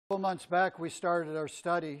Couple months back, we started our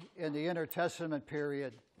study in the Intertestament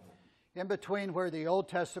period. In between where the Old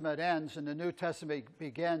Testament ends and the New Testament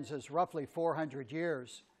begins is roughly 400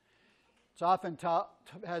 years. It's often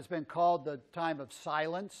has been called the time of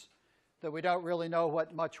silence, that we don't really know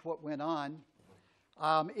what went on.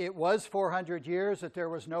 It was 400 years that there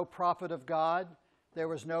was no prophet of God, there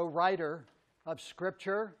was no writer of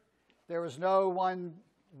Scripture, there was no one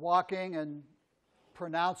walking and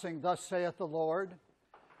pronouncing, "Thus saith the Lord."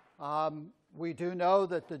 We do know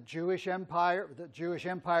that the Jewish Empire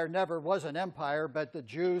never was an empire, but the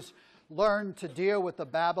Jews learned to deal with the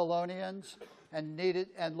Babylonians and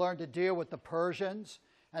learned to deal with the Persians,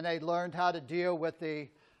 and they learned how to deal with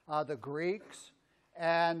the Greeks.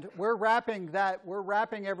 And we're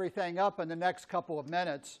wrapping everything up in the next couple of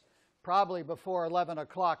minutes, probably before 11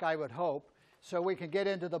 o'clock, I would hope, so we can get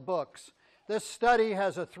into the books. This study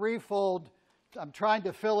has a threefold. I'm trying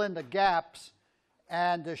to fill in the gaps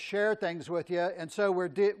and to share things with you. And so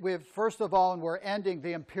first of all, we're ending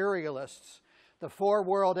the imperialists, the four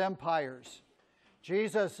world empires.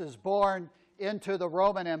 Jesus is born into the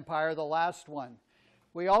Roman Empire, the last one.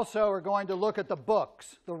 We also are going to look at the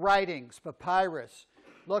books, the writings, papyrus,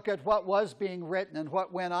 look at what was being written and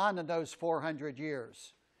what went on in those 400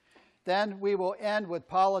 years. Then we will end with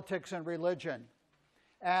politics and religion.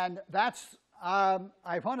 And that's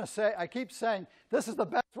I want to say, I keep saying, this is the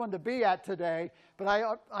best one to be at today, but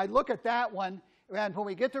I look at that one, and when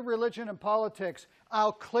we get to religion and politics,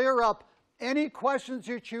 I'll clear up any questions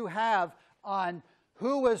that you have on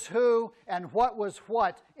who was who and what was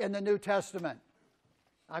what in the New Testament.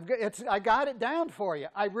 I got it down for you.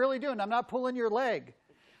 I really do, and I'm not pulling your leg.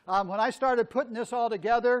 When I started putting this all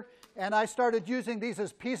together, and I started using these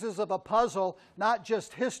as pieces of a puzzle, not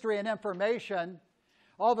just history and information,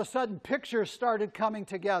 all of a sudden pictures started coming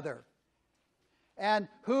together. And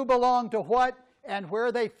who belonged to what, and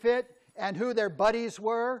where they fit, and who their buddies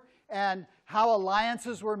were, and how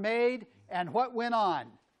alliances were made, and what went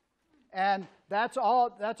on. And that's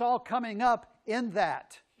all coming up in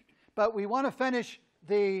that. But we want to finish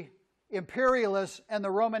the imperialists and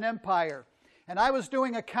the Roman Empire. And I was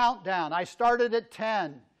doing a countdown. I started at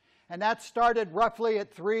 10, and that started roughly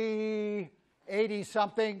at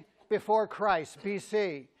 380-something before Christ,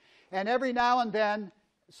 BC. And every now and then,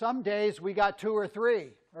 some days we got 2 or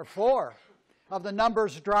 3 or 4 of the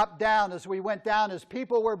numbers dropped down as we went down, as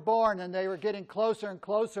people were born, and they were getting closer and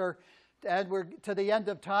closer, and we're to the end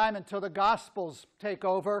of time until the Gospels take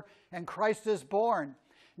over and Christ is born.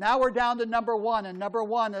 Now we're down to number 1, and number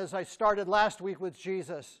 1, as I started last week with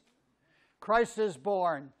Jesus, Christ is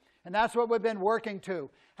born, and that's what we've been working to.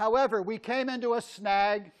 However, we came into a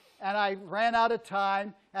snag, and I ran out of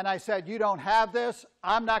time, and I said, you don't have this.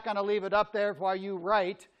 I'm not going to leave it up there while you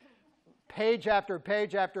write page after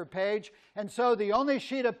page after page. And so the only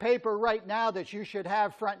sheet of paper right now that you should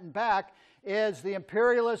have front and back is the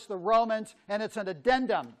imperialists, the Romans, and it's an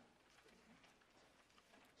addendum.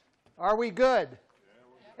 Are we good?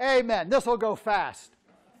 Yeah, amen. This will go fast.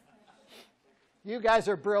 You guys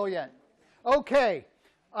are brilliant. Okay,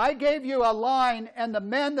 I gave you a line, and the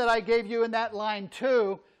men that I gave you in that line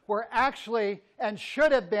too were actually and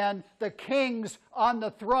should have been the kings on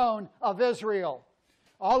the throne of Israel.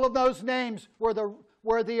 All of those names were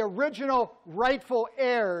the original rightful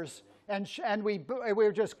heirs, and we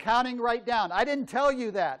were just counting right down. I didn't tell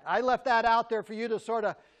you that. I left that out there for you to sort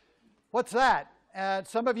of, what's that? And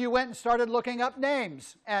some of you went and started looking up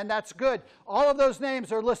names, and that's good. All of those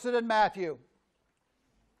names are listed in Matthew.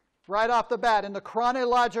 Right off the bat, in the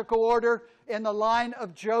chronological order, in the line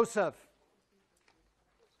of Joseph.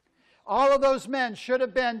 All of those men should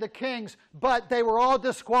have been the kings, but they were all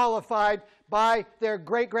disqualified by their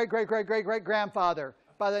great-great-great-great-great-great-grandfather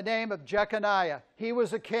by the name of Jeconiah. He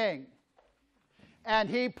was a king. And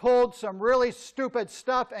he pulled some really stupid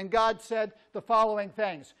stuff, and God said the following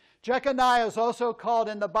things. Jeconiah is also called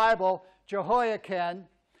in the Bible Jehoiakim,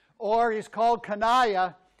 or he's called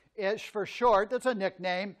Coniah-ish for short. That's a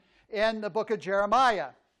nickname in the book of Jeremiah.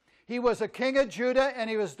 He was a king of Judah, and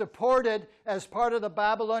he was deported as part of the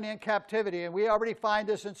Babylonian captivity. And we already find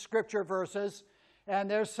this in scripture verses, and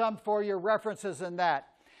there's some for your references in that.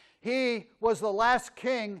 He was the last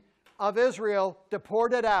king of Israel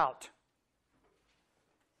deported out.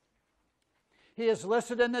 He is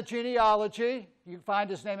listed in the genealogy. You can find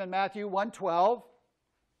his name in Matthew 1:12.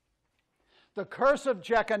 The curse of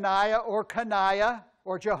Jeconiah or Coniah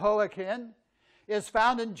or Jehoiakim is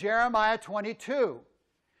found in Jeremiah 22.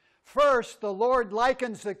 First, the Lord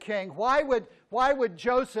likens the king. Why would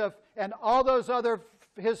Joseph and all those other,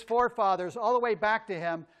 his forefathers, all the way back to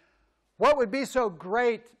him, what would be so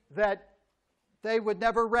great that they would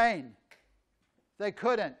never reign? They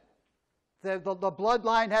couldn't. The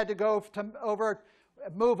bloodline had to go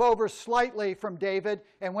move over slightly from David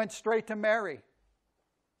and went straight to Mary.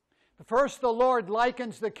 First, the Lord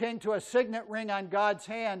likens the king to a signet ring on God's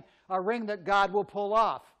hand, a ring that God will pull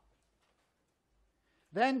off.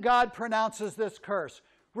 Then God pronounces this curse.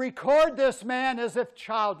 Record this man as if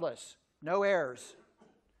childless, no heirs.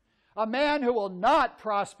 A man who will not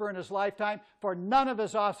prosper in his lifetime, for none of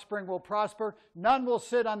his offspring will prosper. None will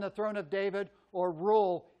sit on the throne of David or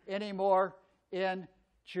rule anymore in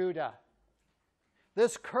Judah.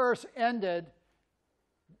 This curse ended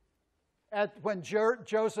when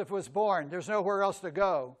Joseph was born. There's nowhere else to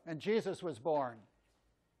go, and Jesus was born.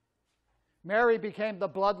 Mary became the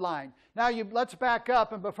bloodline. Now let's back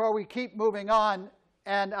up, and before we keep moving on,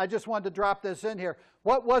 and I just wanted to drop this in here.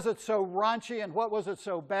 What was it so raunchy and what was it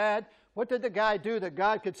so bad? What did the guy do that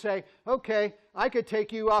God could say, okay, I could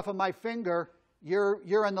take you off of my finger,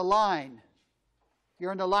 you're in the line.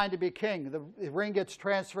 You're in the line to be king. The ring gets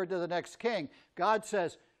transferred to the next king. God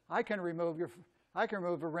says, I can remove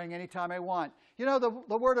a ring anytime I want. You know,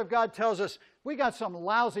 the Word of God tells us we got some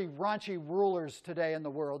lousy, raunchy rulers today in the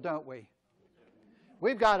world, don't we?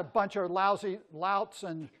 We've got a bunch of lousy louts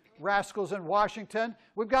and rascals in Washington.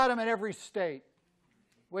 We've got them in every state.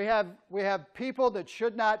 We have people that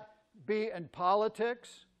should not be in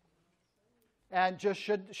politics and just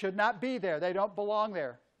should not be there. They don't belong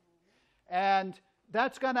there. And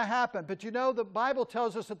that's going to happen. But you know, the Bible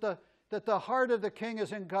tells us that the heart of the king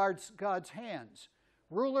is in God's hands.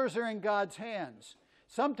 Rulers are in God's hands.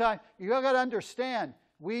 Sometimes, you got to understand,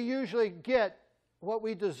 we usually get what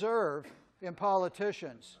we deserve in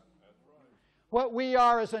politicians. What we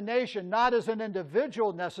are as a nation, not as an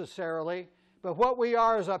individual necessarily, but what we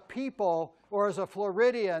are as a people, or as a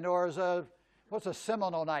Floridian, or as what's a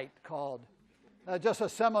Seminolite called? Just a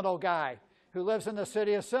Seminole guy who lives in the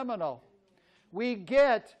city of Seminole. We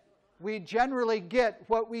generally get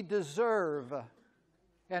what we deserve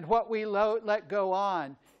and what we let go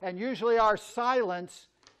on. And usually our silence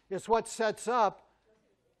is what sets up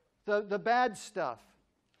the bad stuff.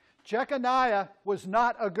 Jeconiah was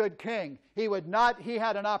not a good king. He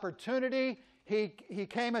had an opportunity. He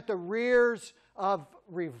came at the rears of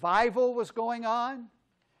revival was going on.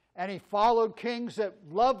 And he followed kings that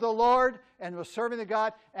loved the Lord and was serving the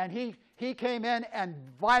God. And he came in and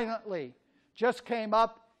violently just came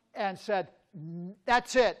up and said,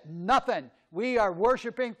 that's it, nothing. We are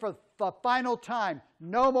worshiping for the final time.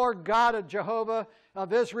 No more God of Jehovah,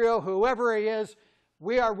 of Israel, whoever he is.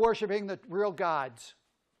 We are worshiping the real gods.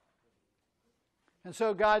 And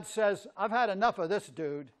so God says, I've had enough of this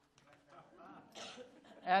dude.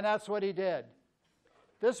 And that's what he did.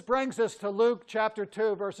 This brings us to Luke chapter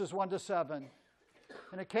 2, verses 1 to 7.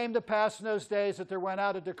 And it came to pass in those days that there went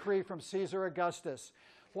out a decree from Caesar Augustus.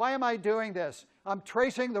 Why am I doing this? I'm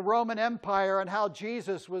tracing the Roman Empire and how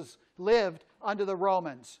Jesus lived under the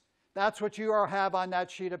Romans. That's what you have on that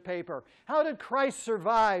sheet of paper. How did Christ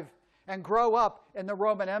survive and grow up in the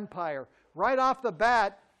Roman Empire? Right off the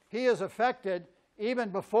bat, he is affected even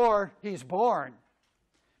before he's born.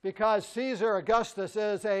 Because Caesar Augustus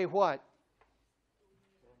is a what?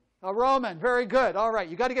 A Roman. Very good. All right,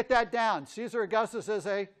 you got to get that down. Caesar Augustus is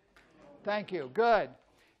a... Thank you. Good.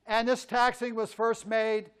 And this taxing was first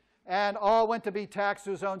made, and all went to be taxed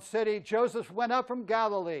to his own city. Joseph went up from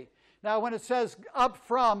Galilee. Now, when it says up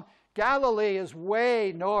from, Galilee is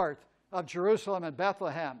way north of Jerusalem and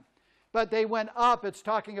Bethlehem. But they went up. It's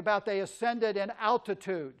talking about they ascended in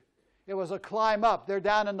altitude. It was a climb up. They're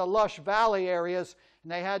down in the lush valley areas,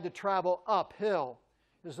 and they had to travel uphill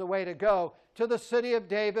is the way to go, to the city of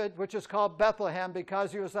David, which is called Bethlehem,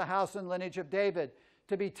 because he was the house and lineage of David,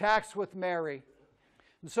 to be taxed with Mary.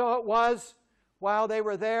 And so it was, while they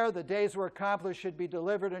were there, the days were accomplished, should be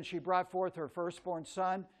delivered, and she brought forth her firstborn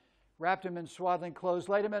son, wrapped him in swaddling clothes,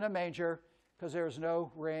 laid him in a manger, because there was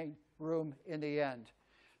no room in the inn.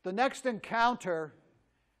 The next encounter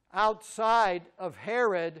outside of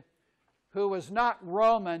Herod, who was not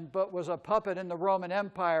Roman, but was a puppet in the Roman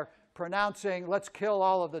Empire, pronouncing, let's kill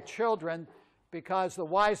all of the children, because the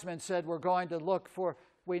wise men said, we're going to look for,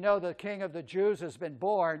 we know the king of the Jews has been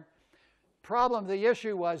born. The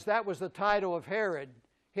issue was, that was the title of Herod.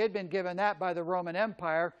 He had been given that by the Roman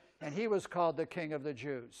Empire, and he was called the king of the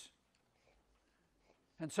Jews.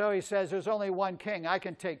 And so he says, there's only one king. I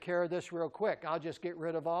can take care of this real quick. I'll just get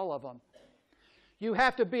rid of all of them. You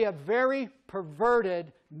have to be a very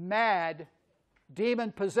perverted, mad,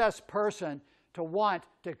 demon-possessed person to want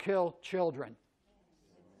to kill children.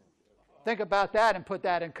 Think about that and put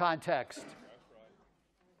that in context.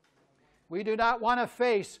 We do not want to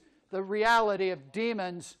face the reality of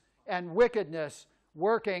demons and wickedness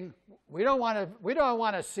working. We don't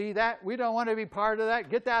want to see that. We don't want to be part of that.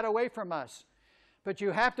 Get that away from us. But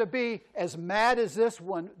you have to be as mad as this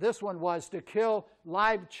one was to kill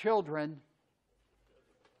live children,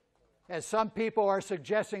 as some people are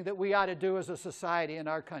suggesting that we ought to do as a society in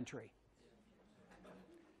our country.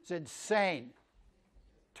 It's insane.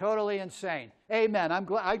 Totally insane. Amen. I'm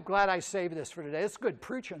glad I saved this for today. It's good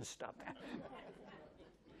preaching stuff, man.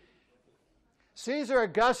 Caesar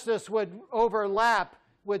Augustus would overlap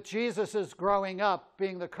with Jesus' growing up,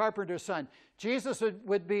 being the carpenter's son. Jesus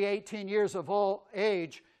would be 18 years of old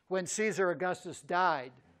age when Caesar Augustus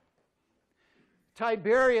died.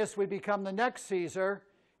 Tiberius would become the next Caesar,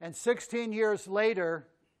 and 16 years later,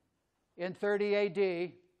 in 30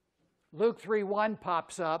 AD, Luke 3:1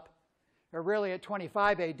 pops up, or really at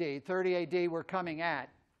 25 AD, 30 AD we're coming at.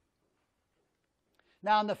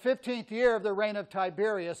 Now in the 15th year of the reign of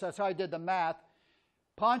Tiberius, that's how I did the math,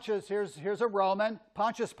 Pontius, here's a Roman.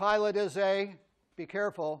 Pontius Pilate is be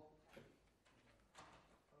careful.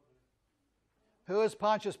 Who is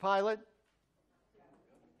Pontius Pilate?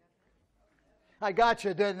 I got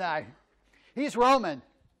you, didn't I? He's Roman.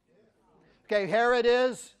 Okay, Herod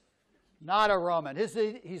is not a Roman. He's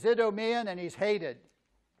Idumean and he's hated.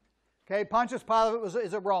 Okay, Pontius Pilate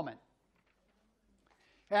is a Roman.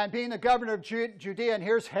 And being the governor of Judea, and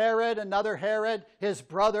here's Herod, another Herod, his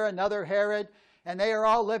brother, another Herod, and they are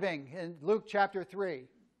all living in Luke chapter 3.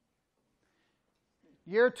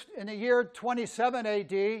 In the year 27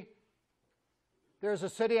 AD, there's a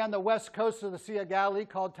city on the west coast of the Sea of Galilee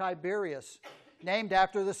called Tiberias, named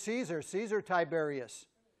after the Caesar Tiberius.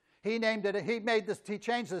 He named it. He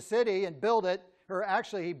changed the city and built it, or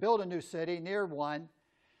actually he built a new city near one,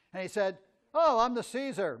 and he said, "Oh, I'm the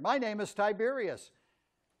Caesar. My name is Tiberius.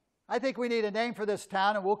 I think we need a name for this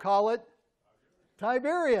town, and we'll call it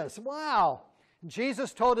Tiberias." Wow.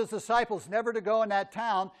 Jesus told his disciples never to go in that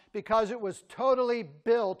town because it was totally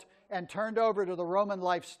built and turned over to the Roman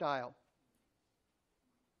lifestyle.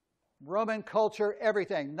 Roman culture,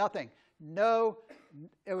 everything, nothing. No,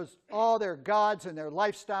 it was all their gods and their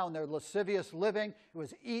lifestyle and their lascivious living. It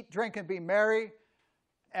was eat, drink, and be merry.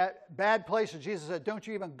 At bad places, Jesus said, don't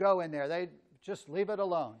you even go in there. They just leave it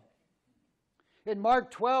alone. In Mark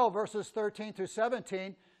 12, verses 13 through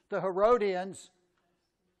 17, the Herodians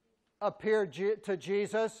appeared to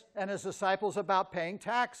Jesus and his disciples about paying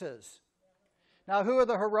taxes. Now, who are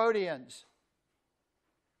the Herodians?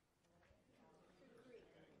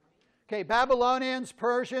 Okay, Babylonians,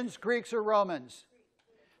 Persians, Greeks, or Romans?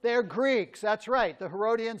 They're Greeks, that's right. The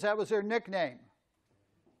Herodians, that was their nickname.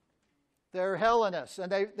 They're Hellenists.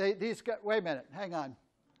 And these guys, wait a minute, hang on.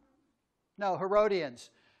 No, Herodians.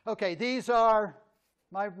 Okay, these are,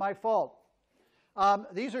 my fault.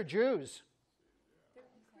 These are Jews.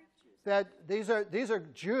 These are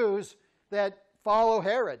Jews that follow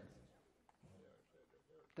Herod.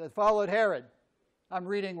 That followed Herod. I'm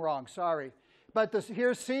reading wrong, sorry. But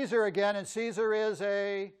here's Caesar again, and Caesar is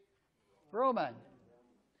a Roman.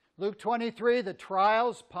 Luke 23, the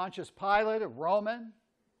trials, Pontius Pilate, a Roman.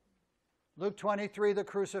 Luke 23, the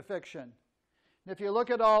crucifixion. And if you look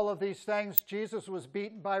at all of these things, Jesus was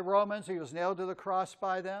beaten by Romans. He was nailed to the cross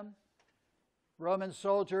by them. Roman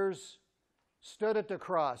soldiers stood at the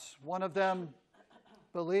cross. One of them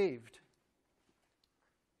believed.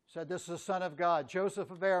 Said, this is the Son of God. Joseph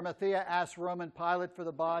of Arimathea asked Roman Pilate for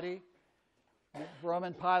the body.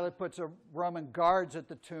 Roman Pilate puts Roman guards at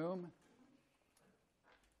the tomb.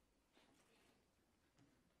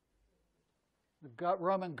 The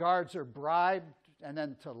Roman guards are bribed and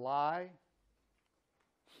then to lie.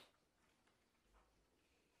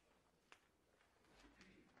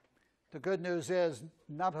 The good news is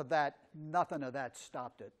nothing of that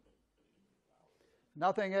stopped it.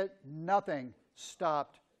 Nothing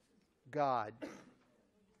stopped God.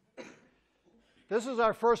 This is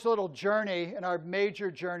our first little journey in our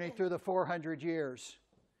major journey through the 400 years.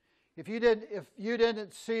 If you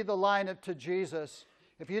didn't see the line up to Jesus,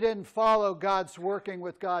 if you didn't follow God's working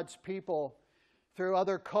with God's people through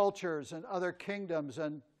other cultures and other kingdoms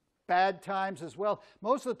and bad times as well,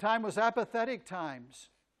 most of the time was apathetic times,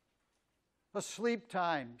 asleep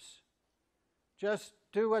times. Just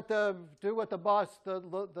do what the boss,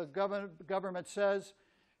 the government says,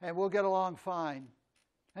 and we'll get along fine.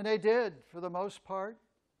 And they did, for the most part.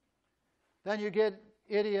 Then you get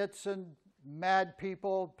idiots and mad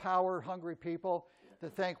people, power-hungry people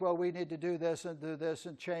that think, well, we need to do this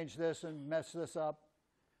and change this and mess this up.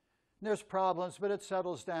 And there's problems, but it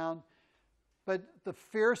settles down. But the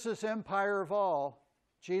fiercest empire of all,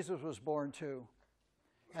 Jesus was born to.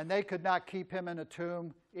 And they could not keep him in a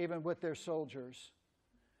tomb, even with their soldiers.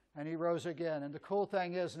 And he rose again. And the cool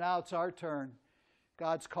thing is, now it's our turn.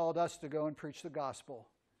 God's called us to go and preach the gospel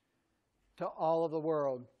to all of the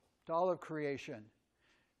world, to all of creation.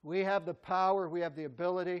 We have the power, we have the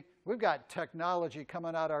ability, we've got technology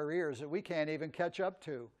coming out our ears that we can't even catch up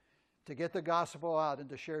to get the gospel out and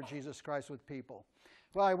to share Jesus Christ with people.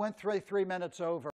 Well, I went 3 minutes over.